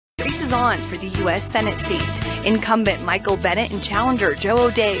is on for the U.S. Senate seat. Incumbent Michael Bennet and challenger Joe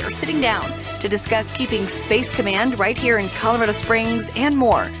O'Dea are sitting down to discuss keeping Space Command right here in Colorado Springs and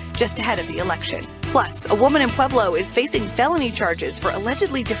more just ahead of the election. Plus, a woman in Pueblo is facing felony charges for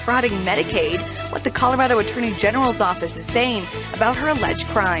allegedly defrauding Medicaid, what the Colorado Attorney General's office is saying about her alleged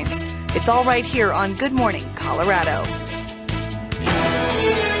crimes. It's all right here on Good Morning Colorado.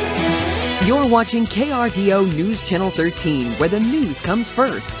 You're watching KRDO News Channel 13, where the news comes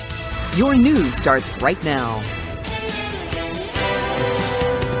first. Your news starts right now.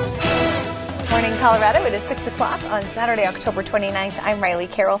 Morning, Colorado. It is 6 o'clock on Saturday, October 29th. I'm Riley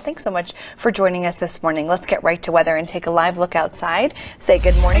Carroll. Thanks so much for joining us this morning. Let's get right to weather and take a live look outside. Say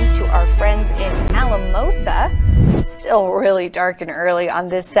good morning to our friends in Alamosa. Still really dark and early on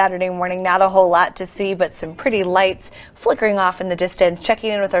this Saturday morning. Not a whole lot to see, but some pretty lights flickering off in the distance.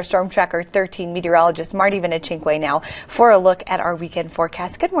 Checking in with our Storm Tracker 13 meteorologist Marty Vinichinkwe now for a look at our weekend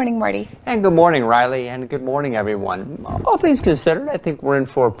forecast. Good morning, Marty. And good morning, Riley, and good morning, everyone. All things considered, I think we're in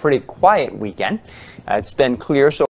for a pretty quiet weekend. It's been clear so